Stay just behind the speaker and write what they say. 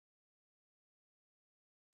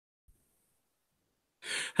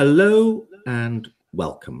Hello and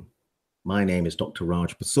welcome. My name is Dr.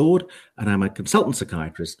 Raj Persaud, and I'm a consultant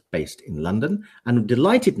psychiatrist based in London, and I'm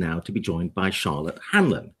delighted now to be joined by Charlotte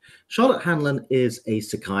Hanlon. Charlotte Hanlon is a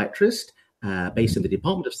psychiatrist based in the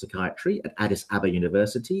Department of Psychiatry at Addis Ababa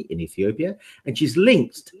University in Ethiopia, and she's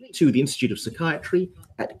linked to the Institute of Psychiatry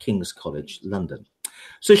at King's College London.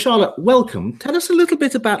 So, Charlotte, welcome. Tell us a little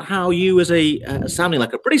bit about how you, as sounding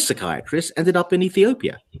like a British psychiatrist, ended up in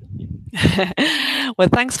Ethiopia. Well,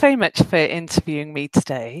 thanks very much for interviewing me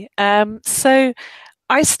today. So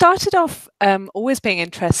I started off always being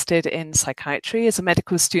interested in psychiatry as a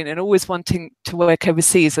medical student and always wanting to work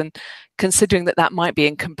overseas and considering that might be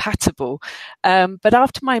incompatible. But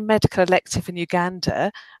after my medical elective in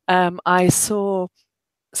Uganda, I saw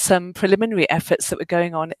some preliminary efforts that were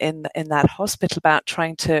going on in that hospital about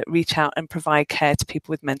trying to reach out and provide care to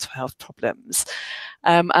people with mental health problems.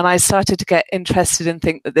 And I started to get interested and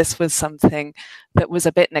think that this was something that was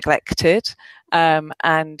a bit neglected,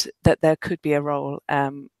 and that there could be a role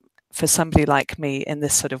for somebody like me in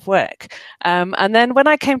this sort of work. And then when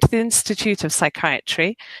I came to the Institute of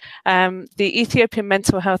Psychiatry, the Ethiopian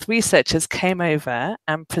mental health researchers came over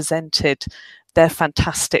and presented their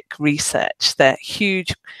fantastic research, their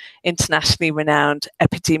huge internationally renowned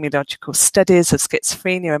epidemiological studies of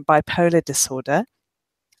schizophrenia and bipolar disorder.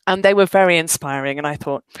 And they were very inspiring. And I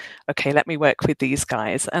thought, okay, let me work with these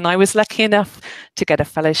guys. And I was lucky enough to get a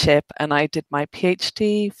fellowship, and I did my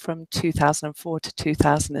PhD from 2004 to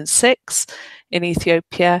 2006 in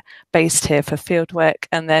Ethiopia, based here for fieldwork.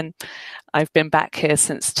 And then I've been back here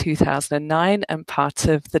since 2009 and part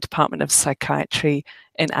of the Department of Psychiatry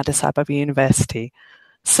in Addis Ababa University.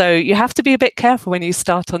 So you have to be a bit careful when you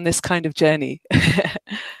start on this kind of journey.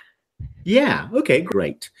 Yeah. Okay,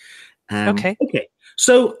 great. Okay.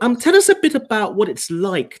 So tell us a bit about what it's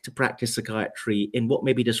like to practice psychiatry in what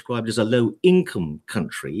may be described as a low-income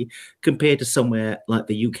country compared to somewhere like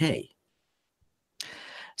the UK.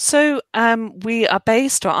 So we are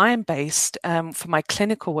based, or I am based for my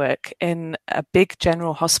clinical work in a big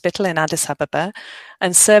general hospital in Addis Ababa,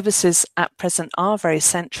 and services at present are very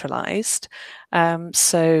centralized.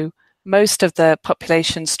 So most of the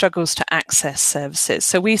population struggles to access services.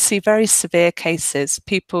 So we see very severe cases,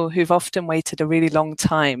 people who've often waited a really long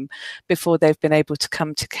time before they've been able to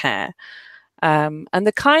come to care. And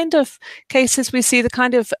the kind of cases we see, the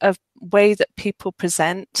kind of way that people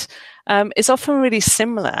present is often really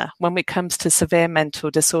similar when it comes to severe mental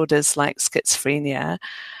disorders like schizophrenia.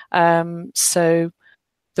 So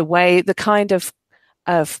the kind of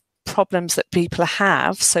problems that people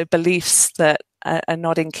have, so beliefs that are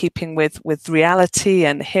not in keeping with reality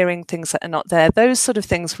and hearing things that are not there. Those sort of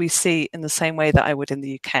things we see in the same way that I would in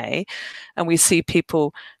the UK. And we see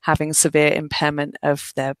people having severe impairment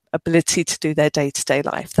of their ability to do their day-to-day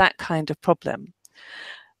life, that kind of problem.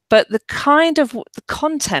 But the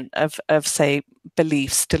content of say,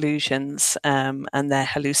 beliefs, delusions, and their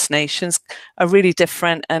hallucinations are really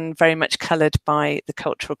different and very much coloured by the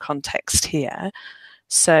cultural context here.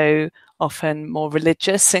 So often more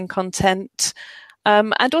religious in content,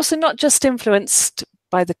 and also not just influenced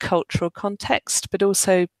by the cultural context, but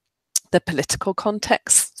also the political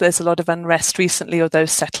context. There's a lot of unrest recently, although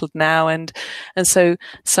settled now, and so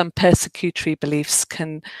some persecutory beliefs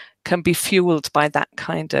can be fueled by that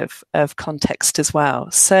kind of context as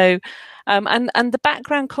well. So and the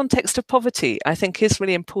background context of poverty, I think, is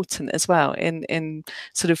really important as well in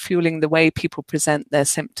sort of fueling the way people present their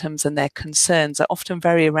symptoms, and their concerns are often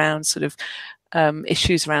very around sort of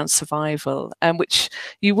issues around survival, which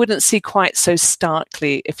you wouldn't see quite so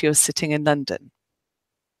starkly if you're sitting in London.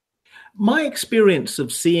 My experience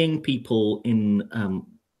of seeing people in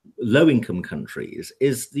low-income countries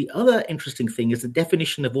is the other interesting thing is the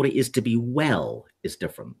definition of what it is to be well is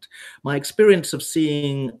different. My experience of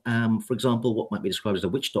seeing, for example, what might be described as a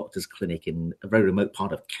witch doctor's clinic in a very remote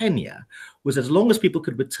part of Kenya was as long as people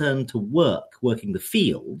could return to working the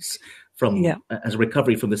fields as a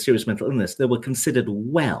recovery from the serious mental illness, they were considered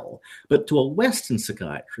well. But to a Western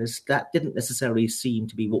psychiatrist, that didn't necessarily seem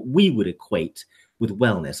to be what we would equate with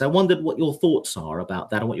wellness. I wondered what your thoughts are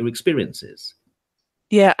about that and what your experience is.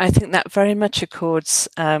 Yeah, I think that very much accords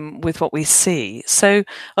with what we see. So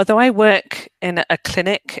although I work in a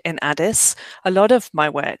clinic in Addis, a lot of my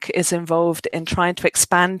work is involved in trying to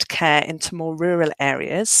expand care into more rural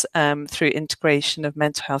areas through integration of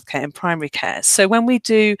mental health care and primary care. So when we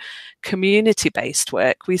do community-based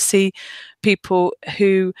work, we see people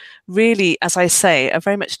who really, as I say, are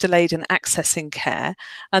very much delayed in accessing care.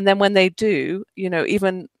 And then when they do,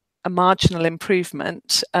 even a marginal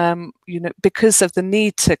improvement, because of the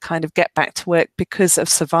need to kind of get back to work because of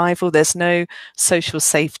survival. There's no social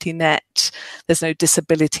safety net. There's no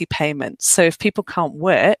disability payments. So if people can't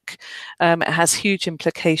work, it has huge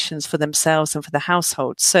implications for themselves and for the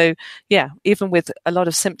household. So yeah, even with a lot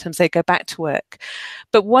of symptoms, they go back to work.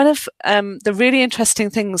 But one of the really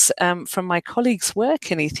interesting things from my colleagues'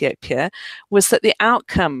 work in Ethiopia was that the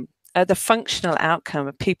outcome, the functional outcome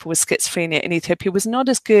of people with schizophrenia in Ethiopia was not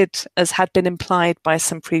as good as had been implied by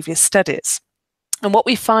some previous studies. And what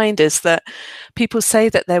we find is that people say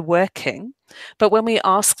that they're working, but when we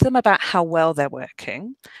ask them about how well they're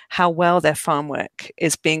working, how well their farm work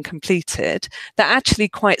is being completed, they're actually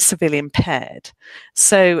quite severely impaired.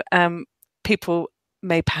 So people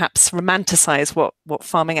may perhaps romanticize what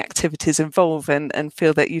farming activities involve and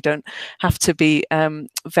feel that you don't have to be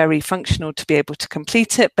very functional to be able to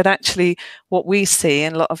complete it. But actually, what we see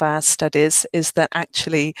in a lot of our studies is that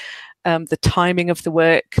actually the timing of the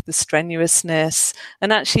work, the strenuousness,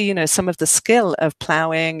 and actually, some of the skill of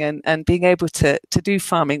ploughing and being able to do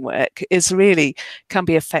farming work is really can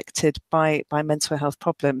be affected by mental health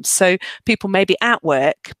problems. So people may be at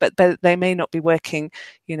work, but they may not be working,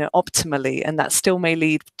 optimally, and that still may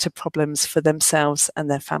lead to problems for themselves and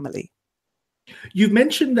their family. You've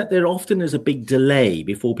mentioned that there often is a big delay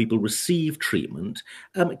before people receive treatment.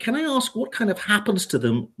 Can I ask what kind of happens to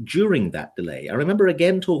them during that delay? I remember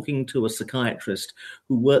again talking to a psychiatrist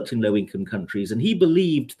who worked in low-income countries, and he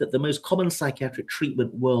believed that the most common psychiatric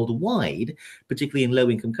treatment worldwide, particularly in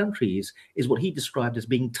low-income countries, is what he described as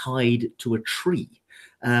being tied to a tree.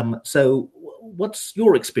 So what's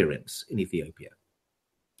your experience in Ethiopia?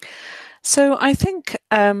 So I think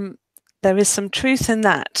there is some truth in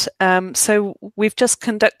that. So we've just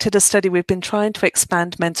conducted a study. We've been trying to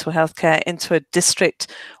expand mental health care into a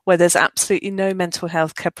district where there's absolutely no mental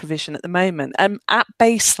health care provision at the moment. At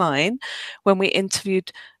baseline, when we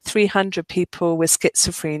interviewed 300 people with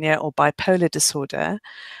schizophrenia or bipolar disorder,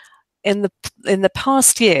 in the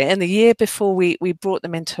past year, in the year before we brought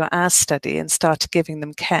them into our study and started giving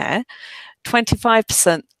them care,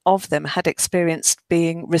 25% of them had experienced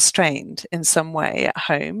being restrained in some way at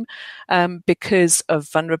home because of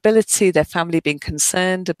vulnerability, their family being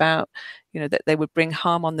concerned about, that they would bring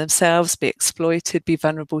harm on themselves, be exploited, be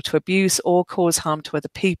vulnerable to abuse, or cause harm to other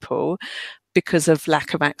people because of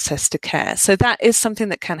lack of access to care. So that is something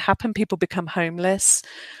that can happen. People become homeless.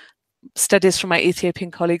 Studies from my Ethiopian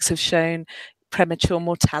colleagues have shown premature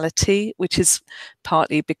mortality, which is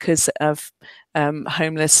partly because of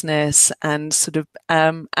homelessness and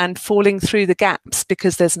and falling through the gaps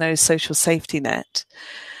because there's no social safety net.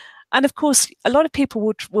 And of course, a lot of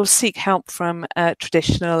people will seek help from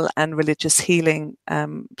traditional and religious healing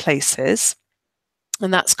places.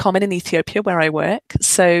 And that's common in Ethiopia where I work.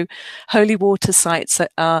 So holy water sites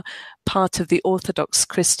are part of the Orthodox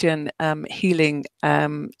Christian healing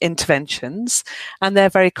interventions, and they're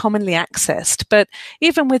very commonly accessed. But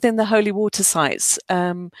even within the holy water sites,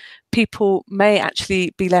 people may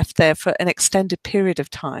actually be left there for an extended period of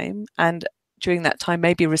time, and during that time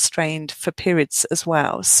may be restrained for periods as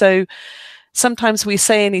well. So sometimes we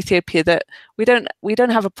say in Ethiopia that we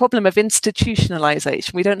don't have a problem of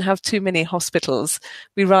institutionalization. We don't have too many hospitals.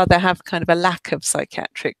 We rather have kind of a lack of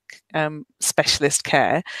psychiatric specialist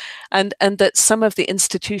care, and that some of the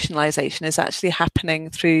institutionalization is actually happening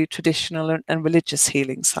through traditional and religious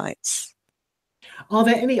healing sites. Are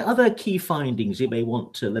there any other key findings you may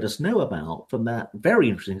want to let us know about from that very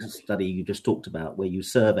interesting study you just talked about, where you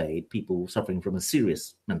surveyed people suffering from a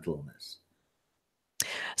serious mental illness?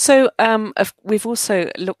 So we've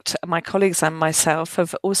also looked, my colleagues and myself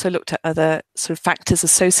have also looked at other sort of factors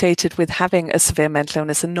associated with having a severe mental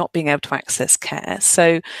illness and not being able to access care.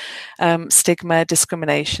 So stigma,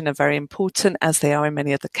 discrimination are very important, as they are in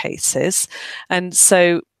many other cases. And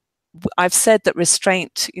so I've said that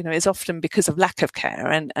restraint, is often because of lack of care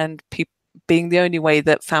and people being the only way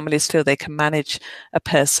that families feel they can manage a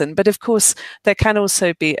person. But of course, there can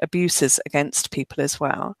also be abuses against people as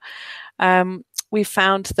well. We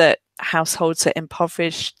found that households are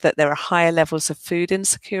impoverished, that there are higher levels of food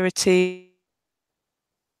insecurity,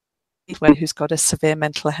 who's got a severe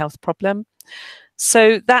mental health problem.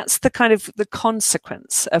 So that's the kind of the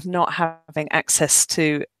consequence of not having access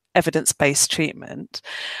to evidence-based treatment.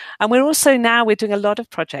 And we're doing a lot of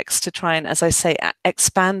projects to try and, as I say,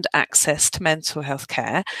 expand access to mental health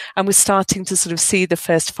care. And we're starting to sort of see the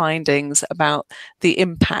first findings about the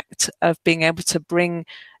impact of being able to bring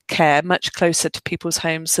care much closer to people's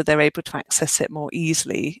homes so they're able to access it more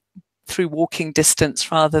easily through walking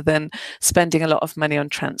distance rather than spending a lot of money on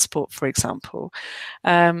transport, for example.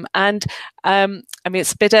 I mean,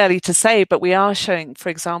 it's a bit early to say, but we are showing, for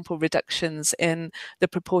example, reductions in the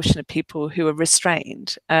proportion of people who are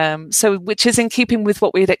restrained. So, which is in keeping with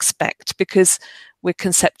what we'd expect, because we're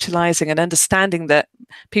conceptualizing and understanding that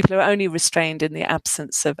people are only restrained in the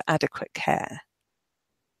absence of adequate care.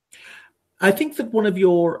 I think that one of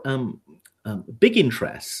your big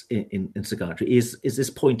interests in psychiatry is this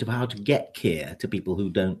point of how to get care to people who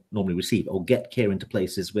don't normally receive, or get care into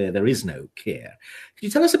places where there is no care. Can you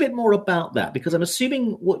tell us a bit more about that? Because I'm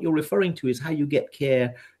assuming what you're referring to is how you get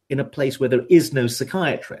care in a place where there is no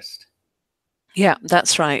psychiatrist. Yeah,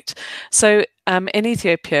 that's right. So in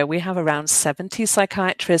Ethiopia, we have around 70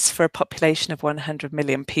 psychiatrists for a population of 100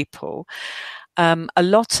 million people. A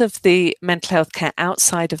lot of the mental health care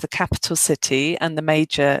outside of the capital city and the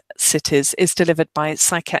major cities is delivered by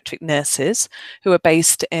psychiatric nurses who are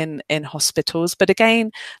based in hospitals. But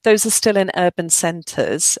again, those are still in urban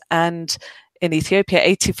centres, and in Ethiopia,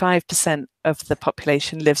 85% of the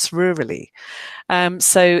population lives rurally.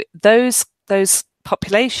 So those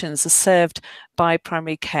populations are served by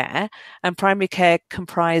primary care, and primary care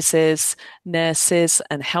comprises nurses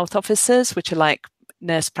and health officers, which are like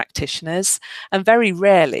nurse practitioners, and very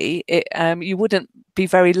rarely you wouldn't be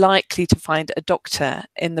very likely to find a doctor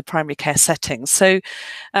in the primary care setting. So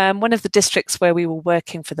one of the districts where we were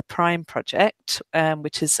working for the PRIME project,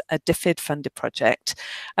 which is a DFID funded project,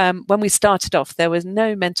 when we started off, there was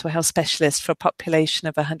no mental health specialist for a population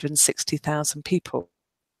of 160,000 people.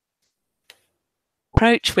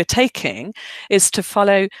 Approach we're taking is to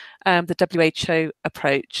follow the WHO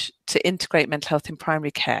approach to integrate mental health in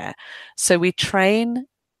primary care. So we train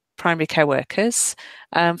primary care workers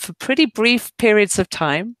for pretty brief periods of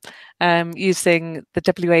time using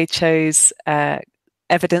the WHO's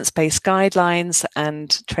evidence-based guidelines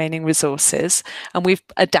and training resources, and we've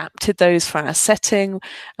adapted those for our setting,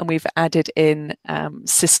 and we've added in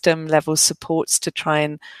system-level supports to try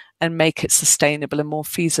and make it sustainable and more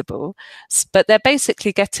feasible. But they're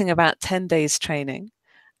basically getting about 10 days training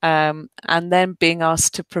and then being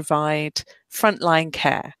asked to provide frontline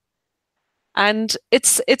care. And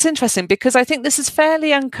it's interesting because I think this is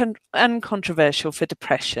fairly uncontroversial for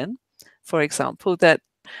depression, for example, that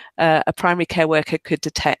a primary care worker could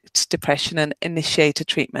detect depression and initiate a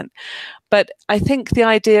treatment. But I think the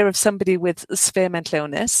idea of somebody with severe mental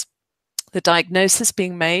illness, the diagnosis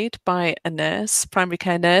being made by a nurse, primary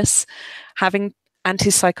care nurse, having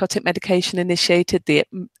antipsychotic medication initiated, the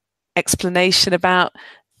explanation about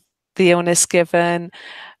the illness given,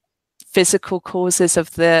 physical causes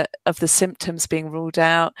of the symptoms being ruled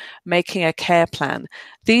out, making a care plan.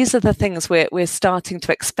 These are the things we're starting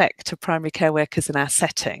to expect of primary care workers in our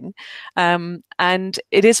setting. And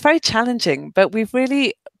it is very challenging, but we've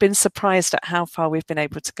really been surprised at how far we've been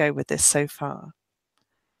able to go with this so far.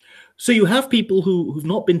 So you have people who've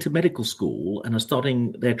not been to medical school and are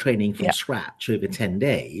starting their training from scratch over 10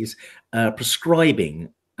 days, prescribing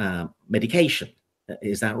medication.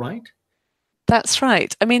 Is that right? That's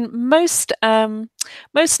right. I mean, most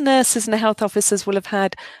nurses and health officers will have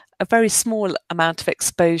had a very small amount of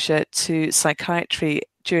exposure to psychiatry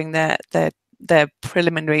during their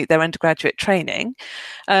preliminary, their undergraduate training.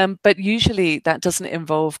 But usually that doesn't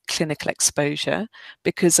involve clinical exposure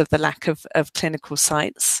because of the lack of clinical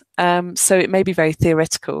sites. So it may be very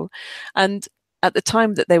theoretical. And at the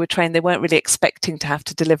time that they were trained, they weren't really expecting to have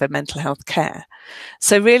to deliver mental health care.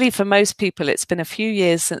 So really for most people, it's been a few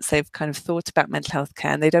years since they've kind of thought about mental health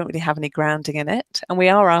care and they don't really have any grounding in it. And we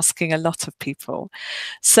are asking a lot of people.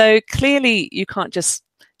 So clearly you can't just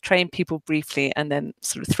train people briefly and then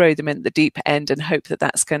sort of throw them in the deep end and hope that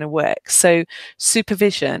that's going to work. So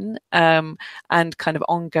supervision and kind of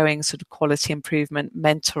ongoing sort of quality improvement,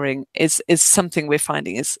 mentoring is something we're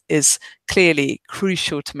finding is clearly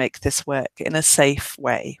crucial to make this work in a safe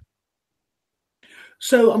way.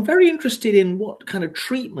 So I'm very interested in what kind of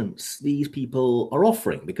treatments these people are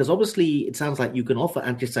offering, because obviously it sounds like you can offer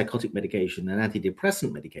antipsychotic medication and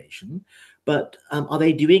antidepressant medication, but are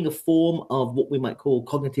they doing a form of what we might call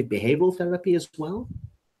cognitive behavioral therapy as well?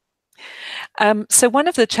 So one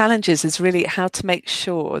of the challenges is really how to make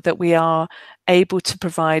sure that we are able to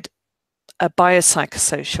provide a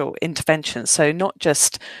biopsychosocial intervention. So not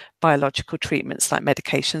just biological treatments like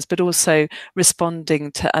medications, but also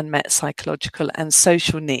responding to unmet psychological and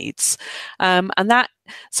social needs.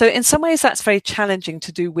 So in some ways that's very challenging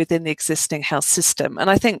to do within the existing health system. And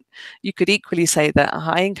I think you could equally say that a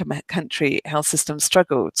high income country health systems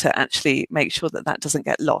struggle to actually make sure that doesn't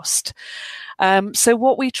get lost. So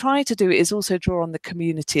what we try to do is also draw on the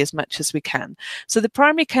community as much as we can. So the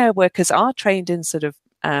primary care workers are trained in sort of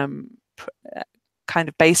kind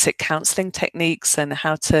of basic counselling techniques and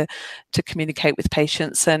how to communicate with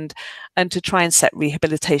patients and to try and set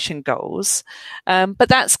rehabilitation goals. But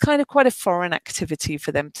that's kind of quite a foreign activity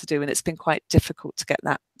for them to do, and it's been quite difficult to get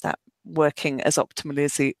that working as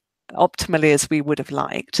optimally as we would have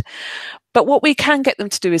liked. But what we can get them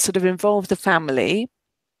to do is sort of involve the family,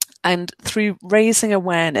 and through raising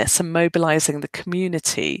awareness and mobilizing the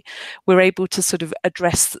community, we're able to sort of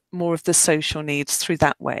address more of the social needs through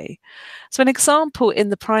that way. So an example in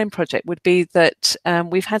the Prime project would be that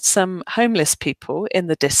we've had some homeless people in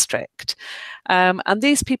the district. And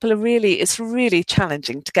these people it's really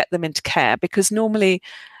challenging to get them into care, because normally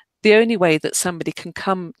the only way that somebody can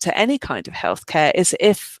come to any kind of healthcare is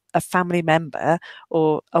if a family member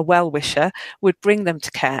or a well-wisher would bring them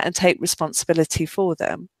to care and take responsibility for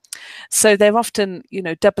them. So they're often,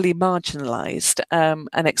 doubly marginalised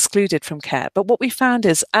and excluded from care. But what we found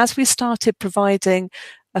is, as we started providing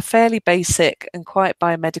a fairly basic and quite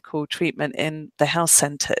biomedical treatment in the health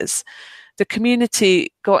centres, the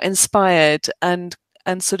community got inspired and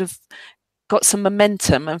sort of got some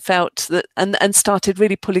momentum and felt that and started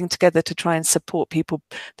really pulling together to try and support people.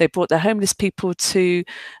 They brought their homeless people to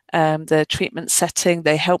the treatment setting.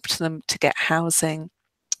 They helped them to get housing.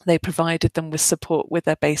 They provided them with support with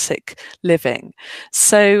their basic living.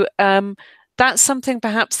 So that's something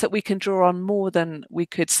perhaps that we can draw on more than we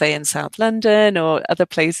could say in South London or other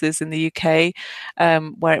places in the UK,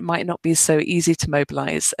 where it might not be so easy to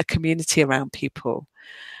mobilise a community around people.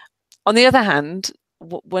 On the other hand,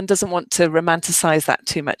 one doesn't want to romanticise that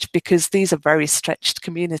too much, because these are very stretched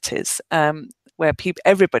communities where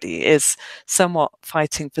everybody is somewhat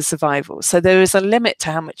fighting for survival. So there is a limit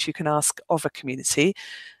to how much you can ask of a community.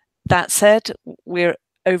 That said, we're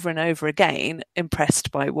over and over again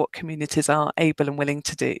impressed by what communities are able and willing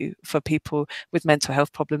to do for people with mental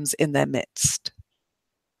health problems in their midst.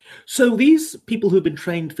 So these people who've been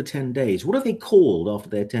trained for 10 days, what are they called after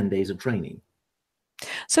their 10 days of training?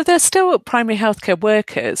 So they're still primary healthcare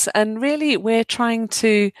workers, and really we're trying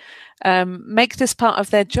to make this part of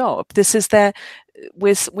their job. This is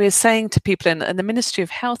we're saying to people, and the Ministry of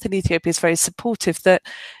Health in Ethiopia is very supportive, that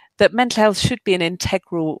mental health should be an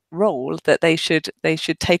integral role that they should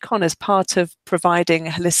take on as part of providing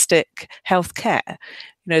holistic health care.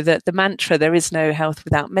 The mantra, there is no health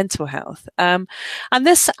without mental health. And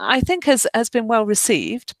this, I think, has been well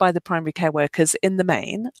received by the primary care workers in the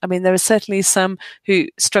main. I mean, there are certainly some who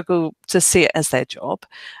struggle to see it as their job.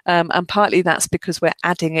 And partly that's because we're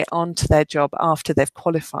adding it on to their job after they've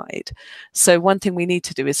qualified. So one thing we need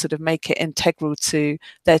to do is sort of make it integral to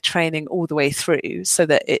their training all the way through, so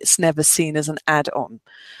that it's never seen as an add-on.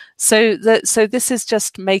 So this is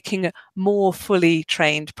just making more fully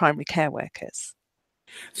trained primary care workers.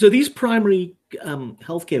 So these primary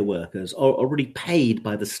healthcare workers are already paid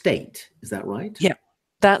by the state, is that right? Yeah,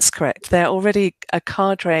 that's correct. They're already a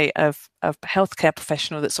cadre of healthcare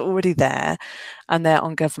professional that's already there, and they're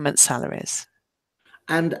on government salaries.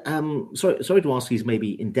 And sorry to ask these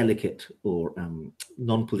maybe indelicate or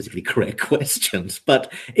non-politically correct questions,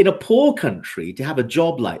 but in a poor country, to have a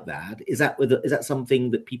job like that, is that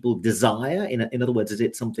something that people desire? In other words, is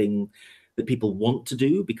it something that people want to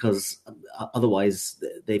do because otherwise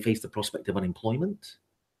they face the prospect of unemployment?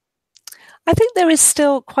 I think there is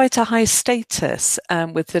still quite a high status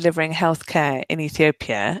with delivering healthcare in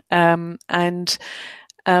Ethiopia, and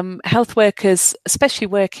health workers, especially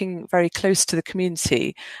working very close to the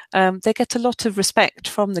community, they get a lot of respect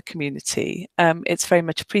from the community. It's very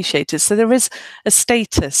much appreciated. So there is a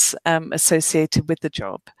status associated with the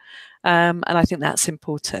job, and I think that's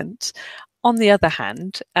important. On the other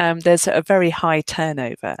hand, there's a very high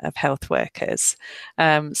turnover of health workers.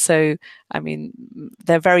 So, I mean,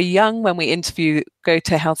 they're very young when we go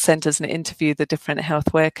to health centres and interview the different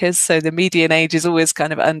health workers. So the median age is always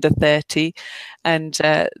kind of under 30, and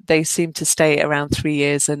they seem to stay around 3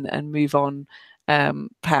 years and move on,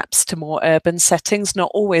 perhaps to more urban settings,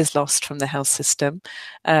 not always lost from the health system.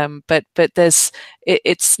 But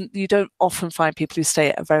you don't often find people who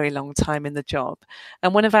stay a very long time in the job.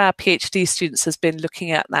 And one of our PhD students has been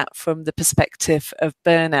looking at that from the perspective of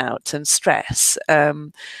burnout and stress,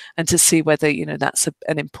 and to see whether, that's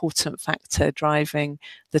an important factor driving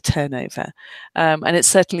the turnover. And it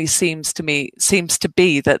certainly seems to be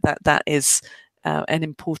that is an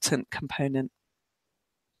important component.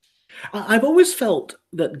 I've always felt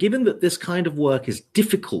that, given that this kind of work is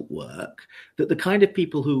difficult work, that the kind of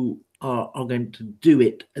people who are going to do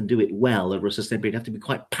it and do it well over a sustained period have to be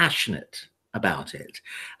quite passionate about it.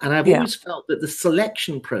 And I've always felt that the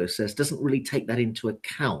selection process doesn't really take that into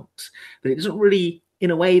account, that it doesn't really, in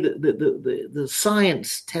a way, that the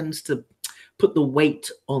science tends to put the weight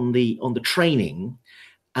on the training.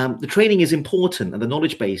 The training is important, and the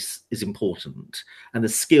knowledge base is important, and the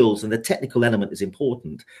skills and the technical element is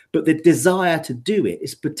important. But the desire to do it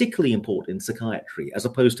is particularly important in psychiatry, as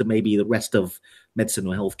opposed to maybe the rest of medicine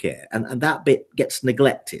or healthcare. And that bit gets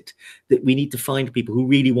neglected. That we need to find people who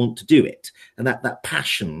really want to do it, and that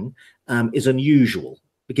passion is unusual,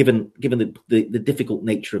 given the difficult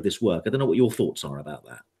nature of this work. I don't know what your thoughts are about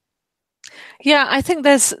that. Yeah, I think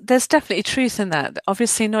there's definitely truth in that.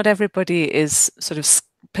 Obviously, not everybody is sort of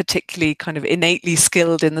particularly kind of innately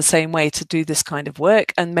skilled in the same way to do this kind of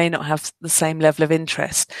work, and may not have the same level of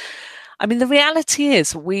interest. I mean, the reality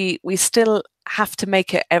is we still have to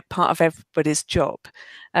make it a part of everybody's job.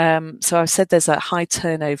 So I've said there's a high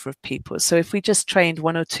turnover of people. So if we just trained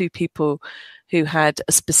one or two people who had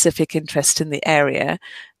a specific interest in the area,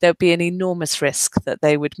 there would be an enormous risk that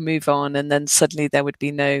they would move on, and then suddenly there would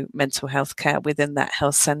be no mental health care within that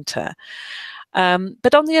health centre.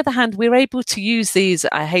 But on the other hand, we're able to use these,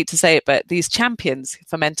 I hate to say it, but these champions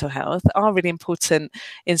for mental health are really important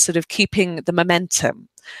in sort of keeping the momentum.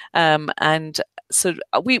 And so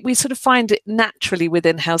we sort of find it naturally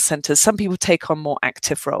within health centres. Some people take on more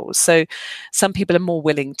active roles. So some people are more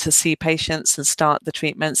willing to see patients and start the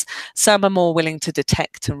treatments. Some are more willing to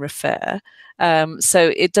detect and refer.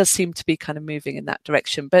 So it does seem to be kind of moving in that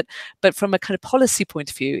direction. But from a kind of policy point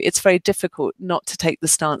of view, it's very difficult not to take the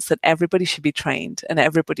stance that everybody should be trained and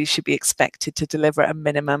everybody should be expected to deliver a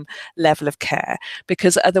minimum level of care,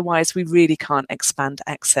 because otherwise we really can't expand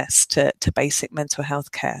access to basic mental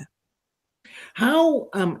health care. How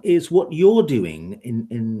is what you're doing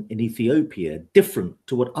in Ethiopia different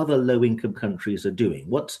to what other low-income countries are doing?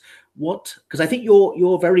 Because I think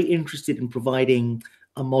you're very interested in providing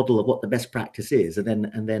a model of what the best practice is,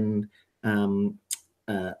 and then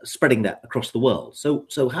spreading that across the world.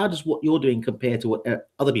 So how does what you're doing compare to what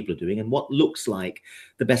other people are doing, and what looks like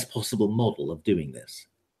the best possible model of doing this?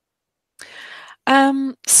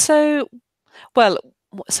 So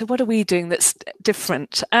what are we doing that's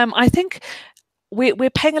different? I think we're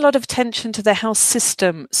paying a lot of attention to the health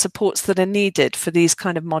system supports that are needed for these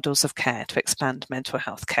kind of models of care to expand mental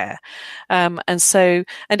health care. And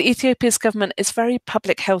Ethiopia's government is very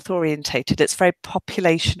public health orientated. It's very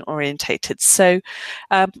population orientated. So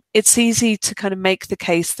it's easy to kind of make the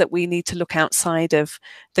case that we need to look outside of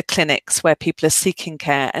the clinics where people are seeking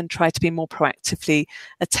care and try to be more proactively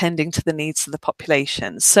attending to the needs of the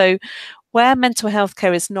population. So where mental health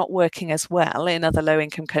care is not working as well in other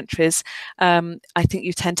low-income countries, I think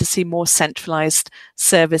you tend to see more centralised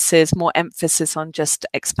services, more emphasis on just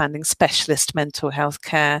expanding specialist mental health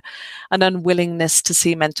care, an unwillingness to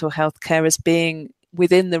see mental health care as being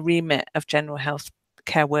within the remit of general health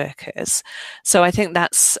care workers. So I think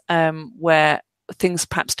that's where things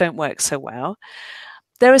perhaps don't work so well.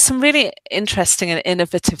 There are some really interesting and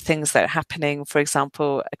innovative things that are happening, for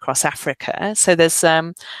example, across Africa. So there's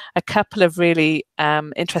a couple of really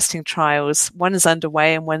interesting trials. One is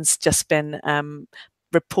underway and one's just been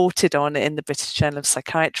reported on in the British Journal of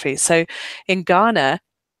Psychiatry. So in Ghana,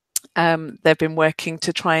 they've been working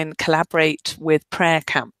to try and collaborate with prayer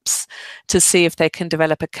camps to see if they can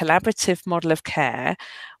develop a collaborative model of care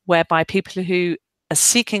whereby people who are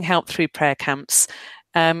seeking help through prayer camps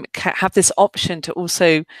have this option to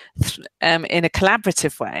also, in a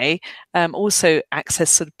collaborative way, also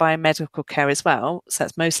access sort of biomedical care as well. So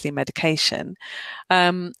that's mostly medication.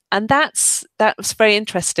 And that was very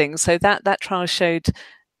interesting. So that trial showed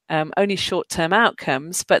only short-term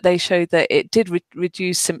outcomes, but they showed that it did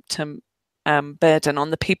reduce symptom burden on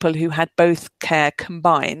the people who had both care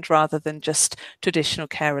combined rather than just traditional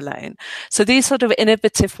care alone. So these sort of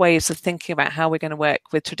innovative ways of thinking about how we're going to work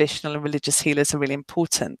with traditional and religious healers are really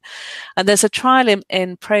important. And there's a trial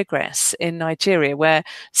in progress in Nigeria where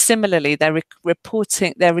similarly they're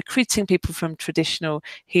recruiting people from traditional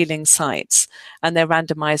healing sites, and they're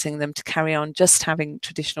randomizing them to carry on just having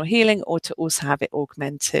traditional healing or to also have it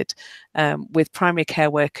augmented with primary care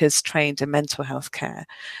workers trained in mental health care.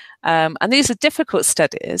 And these are difficult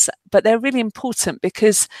studies, but they're really important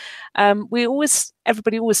because everybody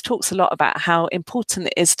always talks a lot about how important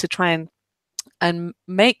it is to try and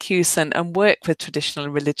make use and work with traditional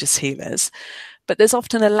religious healers. But there's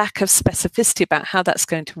often a lack of specificity about how that's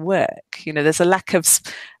going to work. You know, there's a lack of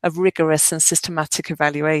rigorous and systematic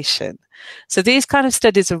evaluation. So these kind of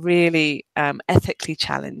studies are really ethically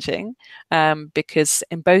challenging because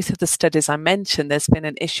in both of the studies I mentioned, there's been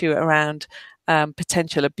an issue around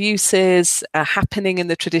potential abuses happening in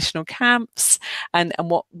the traditional camps, and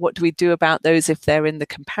what do we do about those if they're in the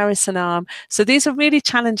comparison arm? So these are really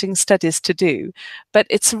challenging studies to do, but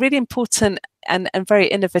it's really important and very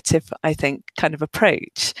innovative, I think, kind of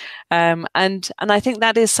approach. And I think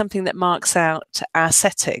that is something that marks out our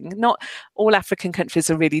setting. Not all African countries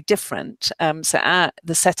are really different. The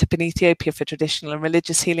setup in Ethiopia for traditional and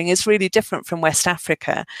religious healing is really different from West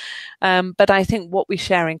Africa. But I think what we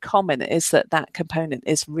share in common is that component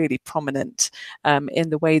is really prominent in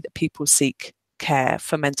the way that people seek care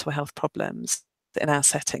for mental health problems in our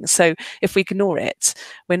setting. So if we ignore it,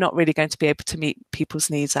 we're not really going to be able to meet people's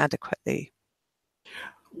needs adequately.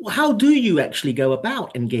 How do you actually go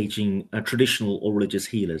about engaging traditional or religious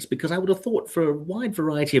healers? Because I would have thought for a wide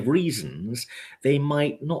variety of reasons, they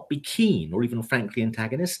might not be keen or even frankly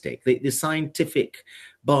antagonistic. The scientific,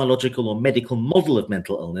 biological or medical model of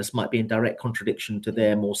mental illness might be in direct contradiction to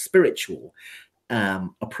their more spiritual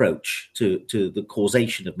approach to the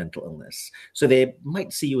causation of mental illness. So they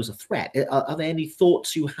might see you as a threat. Are there any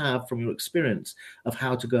thoughts you have from your experience of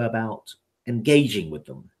how to go about engaging with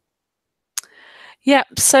them? Yeah,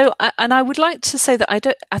 so, and I would like to say that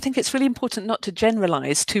I think it's really important not to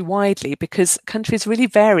generalize too widely, because countries really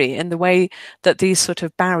vary in the way that these sort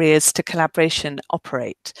of barriers to collaboration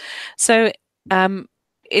operate. So, in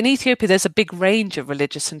Ethiopia, there's a big range of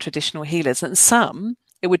religious and traditional healers, and some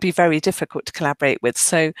it would be very difficult to collaborate with.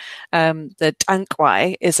 So the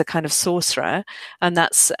Dankwai is a kind of sorcerer, and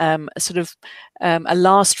that's a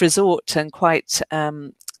last resort, and quite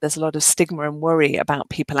there's a lot of stigma and worry about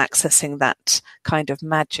people accessing that kind of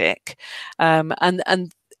magic.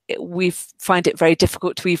 And we find it very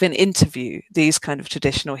difficult to even interview these kind of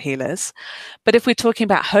traditional healers. But if we're talking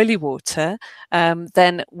about holy water,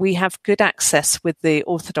 then we have good access with the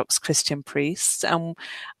Orthodox Christian priests, and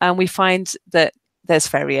we find that there's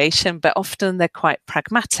variation, but often they're quite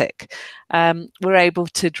pragmatic. We're able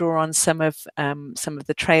to draw on some of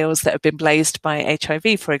the trails that have been blazed by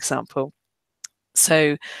HIV, for example.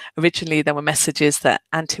 So originally there were messages that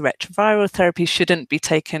antiretroviral therapy shouldn't be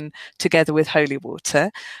taken together with holy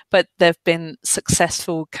water, but there have been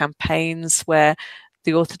successful campaigns where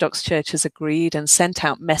the Orthodox Church has agreed and sent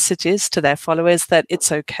out messages to their followers that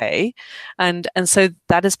it's okay. And so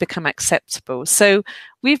that has become acceptable. So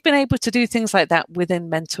we've been able to do things like that within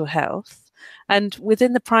mental health. And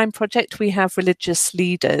within the Prime Project, we have religious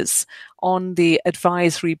leaders on the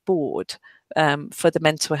advisory board for the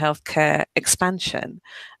mental health care expansion.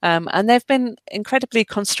 And they've been incredibly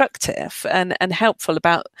constructive and helpful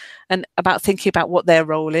about thinking about what their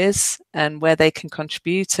role is and where they can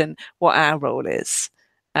contribute and what our role is.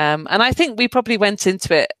 And I think we probably went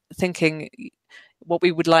into it thinking what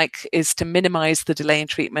we would like is to minimize the delay in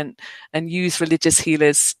treatment and use religious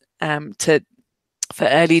healers for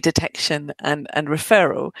early detection and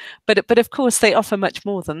referral. But of course, they offer much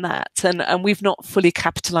more than that. And we've not fully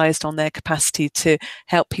capitalized on their capacity to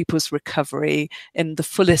help people's recovery in the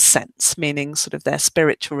fullest sense, meaning sort of their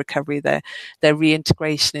spiritual recovery, their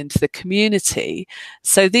reintegration into the community.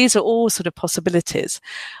 So these are all sort of possibilities.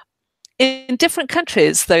 In different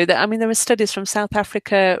countries, though, there are studies from South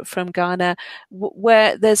Africa, from Ghana,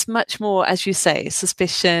 where there's much more, as you say,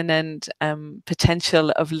 suspicion and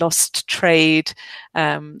potential of lost trade.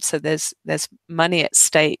 So there's money at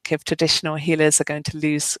stake if traditional healers are going to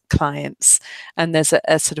lose clients, and there's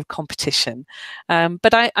a sort of competition.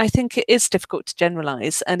 But I think it is difficult to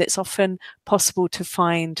generalize, and it's often possible to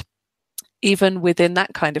find, even within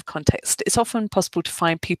that kind of context, it's often possible to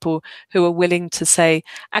find people who are willing to say,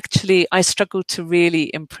 actually, I struggle to really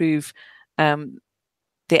improve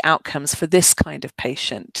the outcomes for this kind of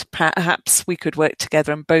patient. Perhaps we could work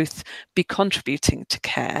together and both be contributing to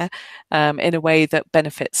care in a way that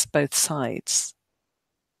benefits both sides.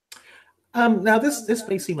 Now, this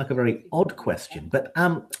may seem like a very odd question, but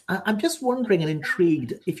I'm just wondering and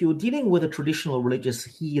intrigued, if you're dealing with a traditional religious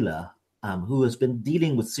healer who has been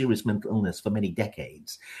dealing with serious mental illness for many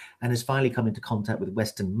decades and has finally come into contact with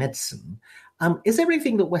Western medicine, is there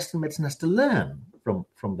anything that Western medicine has to learn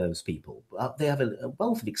from those people? They have a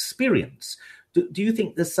wealth of experience. Do you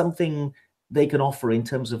think there's something they can offer in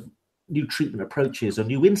terms of new treatment approaches or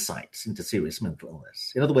new insights into serious mental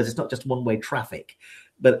illness? In other words, it's not just one-way traffic,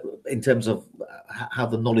 but in terms of how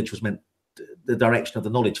the knowledge was meant, the direction of the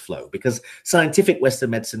knowledge flow, because scientific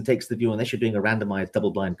Western medicine takes the view, unless you're doing a randomized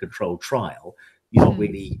double-blind controlled trial, you're not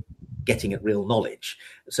really getting at real knowledge.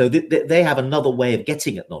 So they have another way of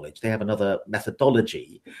getting at knowledge. They have another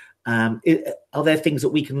methodology. Are there things that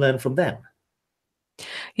we can learn from them?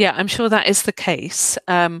 Yeah, I'm sure that is the case.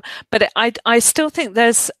 But I still think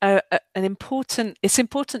there's it's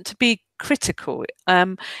important to be critical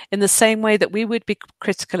in the same way that we would be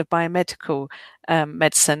critical of biomedical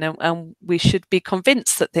medicine, and we should be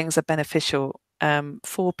convinced that things are beneficial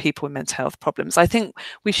for people with mental health problems. I think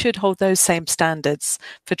we should hold those same standards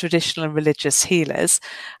for traditional and religious healers.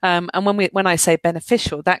 And when I say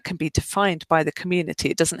beneficial, that can be defined by the community.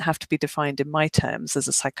 It doesn't have to be defined in my terms as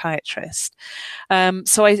a psychiatrist.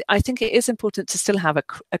 So I think it is important to still have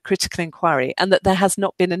a critical inquiry, and that there has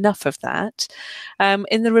not been enough of that.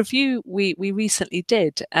 In the review we recently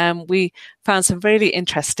did, we found some really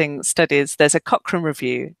interesting studies. There's a Cochrane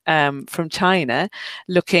review from China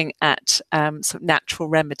looking at sort of natural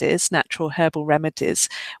remedies, natural herbal remedies,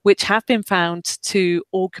 which have been found to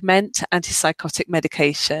augment antipsychotic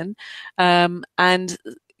medication. And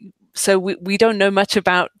so we don't know much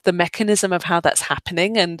about the mechanism of how that's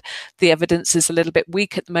happening, and the evidence is a little bit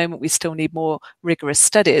weak at the moment. We still need more rigorous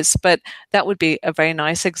studies, but that would be a very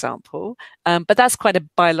nice example. But that's quite a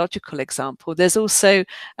biological example. There's also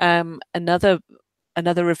another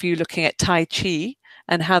review looking at Tai Chi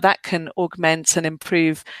and how that can augment and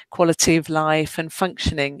improve quality of life and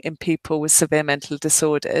functioning in people with severe mental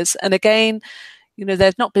disorders. And again,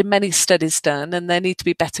 there's not been many studies done, and there need to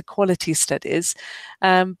be better quality studies.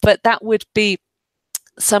 But that would be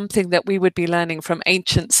something that we would be learning from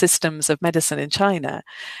ancient systems of medicine in China.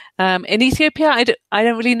 In Ethiopia, I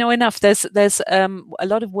don't really know enough. There's a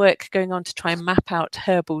lot of work going on to try and map out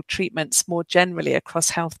herbal treatments more generally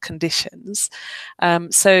across health conditions.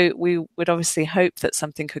 So we would obviously hope that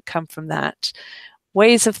something could come from that.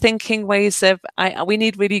 Ways of thinking, we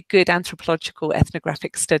need really good anthropological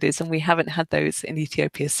ethnographic studies, and we haven't had those in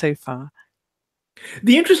Ethiopia so far.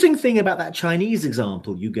 The interesting thing about that Chinese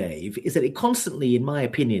example you gave is that it constantly, in my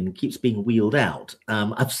opinion, keeps being wheeled out.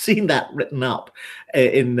 I've seen that written up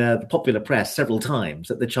in the popular press several times,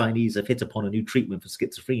 that the Chinese have hit upon a new treatment for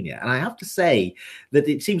schizophrenia. And I have to say that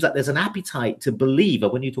it seems like there's an appetite to believe,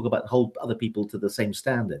 or when you talk about hold other people to the same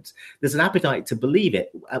standards, there's an appetite to believe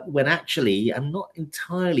it, when actually I'm not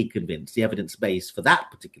entirely convinced the evidence base for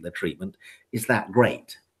that particular treatment is that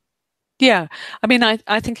great. Yeah, I mean,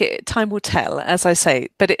 I think time will tell, as I say,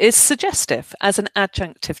 but it is suggestive as an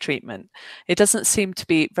adjunctive treatment. It doesn't seem to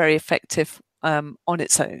be very effective on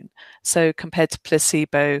its own. So compared to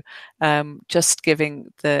placebo, just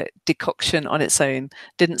giving the decoction on its own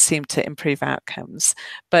didn't seem to improve outcomes.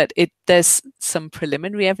 But there's some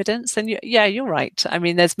preliminary evidence, and you're right. I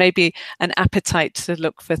mean, there's maybe an appetite to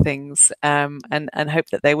look for things and hope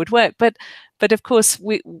that they would work. But of course,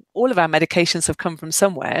 all of our medications have come from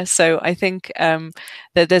somewhere. So I think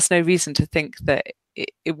that there's no reason to think that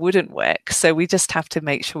it wouldn't work. So we just have to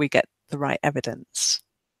make sure we get the right evidence.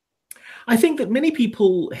 I think that many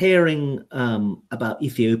people hearing about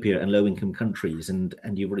Ethiopia and low-income countries, and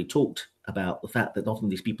you've already talked about the fact that often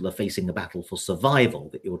these people are facing a battle for survival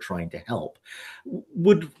that you're trying to help,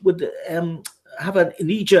 would have an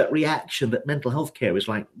knee-jerk reaction that mental health care is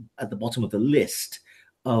like at the bottom of the list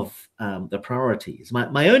of the priorities.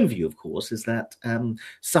 My own view, of course, is that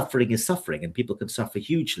suffering is suffering, and people can suffer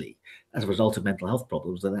hugely as a result of mental health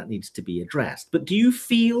problems, and that needs to be addressed. But do you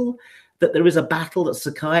feel that there is a battle that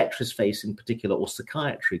psychiatrists face in particular, or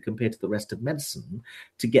psychiatry compared to the rest of medicine,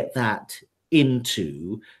 to get that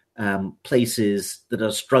into places that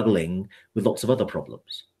are struggling with lots of other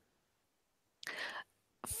problems?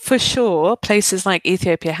 For sure, places like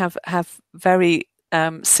Ethiopia have very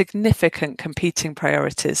significant competing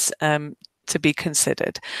priorities to be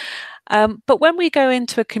considered. But when we go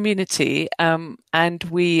into a community and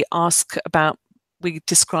we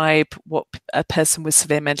describe what a person with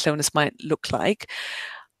severe mental illness might look like,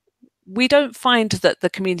 we don't find that the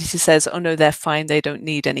community says, oh no, they're fine, they don't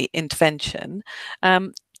need any intervention.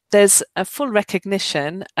 There's a full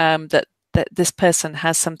recognition that this person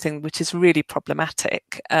has something which is really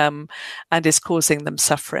problematic and is causing them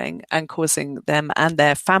suffering and causing them and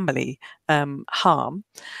their family harm.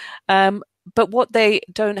 But what they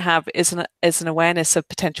don't have is an awareness of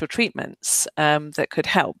potential treatments that could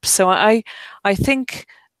help. So I think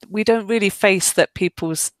we don't really face that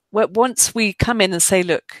once we come in and say,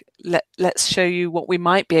 look, let's show you what we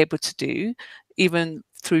might be able to do, even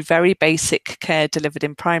through very basic care delivered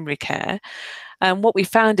in primary care. And what we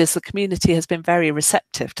found is the community has been very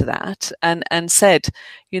receptive to that and said,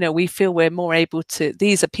 we feel we're more able to,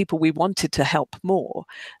 these are people we wanted to help more.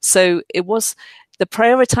 So the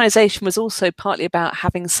prioritization was also partly about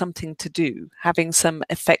having something to do, having some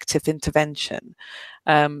effective intervention.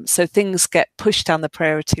 So things get pushed down the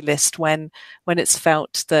priority list when it's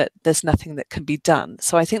felt that there's nothing that can be done.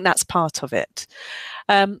 So I think that's part of it.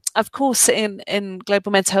 Of course, in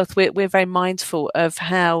global mental health, we're very mindful of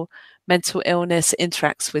how mental illness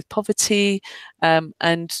interacts with poverty.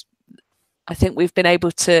 And I think we've been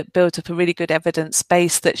able to build up a really good evidence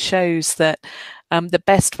base that shows that the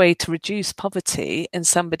best way to reduce poverty in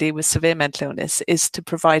somebody with severe mental illness is to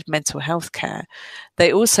provide mental health care.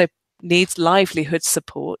 They also need livelihood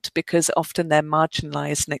support because often they're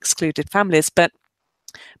marginalised and excluded families, but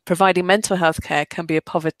providing mental health care can be a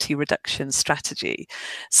poverty reduction strategy.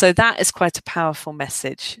 So that is quite a powerful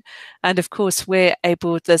message. And of course,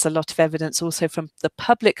 there's a lot of evidence also from the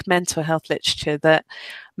public mental health literature that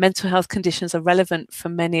mental health conditions are relevant for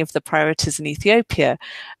many of the priorities in Ethiopia,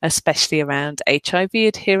 especially around HIV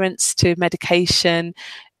adherence to medication,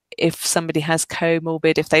 if somebody has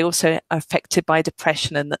comorbid, if they also are affected by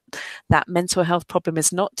depression and that mental health problem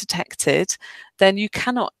is not detected, then you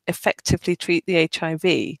cannot effectively treat the HIV.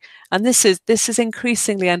 And this is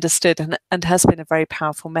increasingly understood and has been a very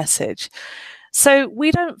powerful message. So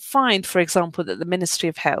we don't find, for example, that the Ministry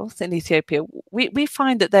of Health in Ethiopia, we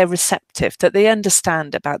find that they're receptive, that they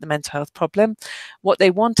understand about the mental health problem. What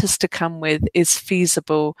they want us to come with is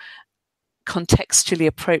feasible, contextually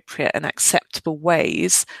appropriate and acceptable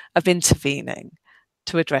ways of intervening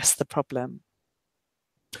to address the problem.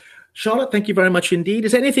 Charlotte, thank you very much indeed.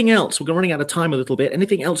 Is there anything else? We're running out of time a little bit.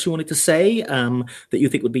 Anything else you wanted to say that you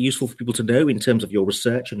think would be useful for people to know in terms of your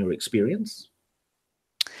research and your experience?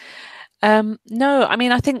 No, I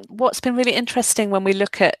mean, I think what's been really interesting when we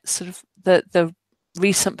look at sort of the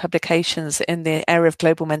recent publications in the area of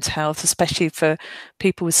global mental health, especially for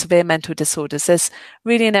people with severe mental disorders, there's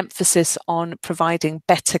really an emphasis on providing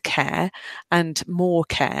better care and more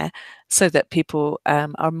care so that people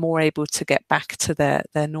are more able to get back to their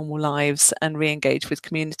normal lives and re-engage with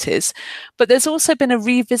communities. But there's also been a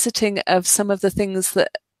revisiting of some of the things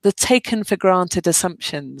that the taken for granted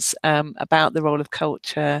assumptions about the role of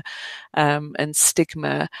culture and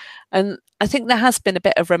stigma. And I think there has been a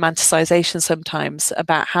bit of romanticization sometimes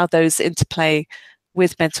about how those interplay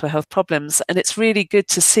with mental health problems. And it's really good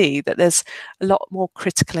to see that there's a lot more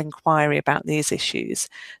critical inquiry about these issues.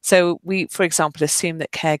 So we, for example, assume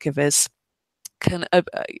that caregivers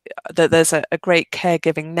that there's a great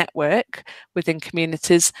caregiving network within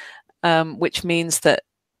communities, which means that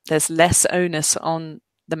there's less onus on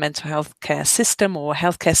the mental health care system or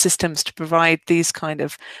healthcare systems to provide these kind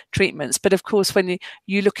of treatments. But of course, when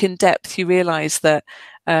you look in depth, you realize that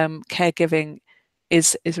caregiving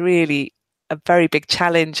is really a very big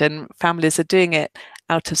challenge, and families are doing it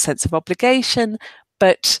out of sense of obligation,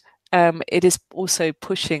 but it is also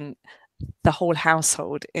pushing the whole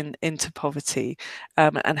household into poverty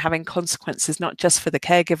and having consequences not just for the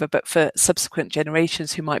caregiver but for subsequent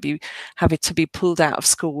generations who might be having to be pulled out of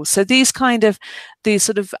school. So these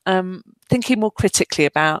sort of thinking more critically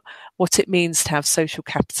about what it means to have social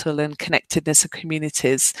capital and connectedness of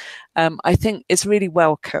communities, I think is really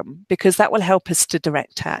welcome, because that will help us to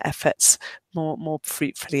direct our efforts more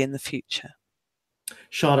fruitfully in the future.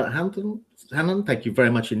 Charlotte Hanlon, thank you very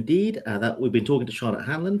much indeed. We've been talking to Charlotte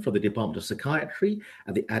Hanlon from the Department of Psychiatry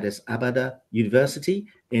at the Addis Ababa University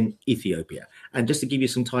in Ethiopia. And just to give you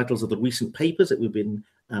some titles of the recent papers that we've been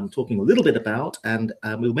talking a little bit about, and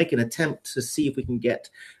we'll make an attempt to see if we can get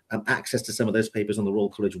access to some of those papers on the Royal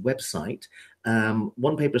College website.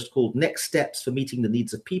 One paper is called Next Steps for Meeting the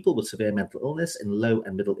Needs of People with Severe Mental Illness in Low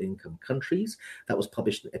and Middle Income Countries. That was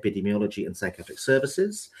published in Epidemiology and Psychiatric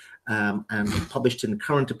Services and published in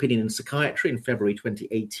Current Opinion in Psychiatry in February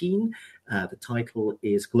 2018. The title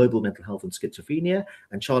is Global Mental Health and Schizophrenia,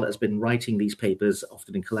 and Charlotte has been writing these papers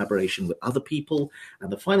often in collaboration with other people.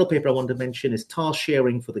 And the final paper I wanted to mention is Task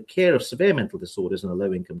Sharing for the Care of Severe Mental Disorders in a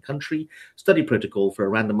Low-Income Country, Study Protocol for a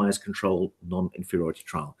Randomized Controlled Non-Inferiority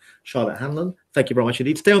Trial. Charlotte Hanlon, thank you very much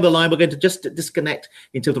indeed. Stay on the line. We're going to just disconnect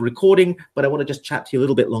into the recording, but I want to just chat to you a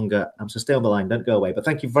little bit longer. So stay on the line. Don't go away. But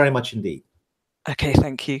thank you very much indeed. Okay,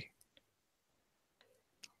 thank you.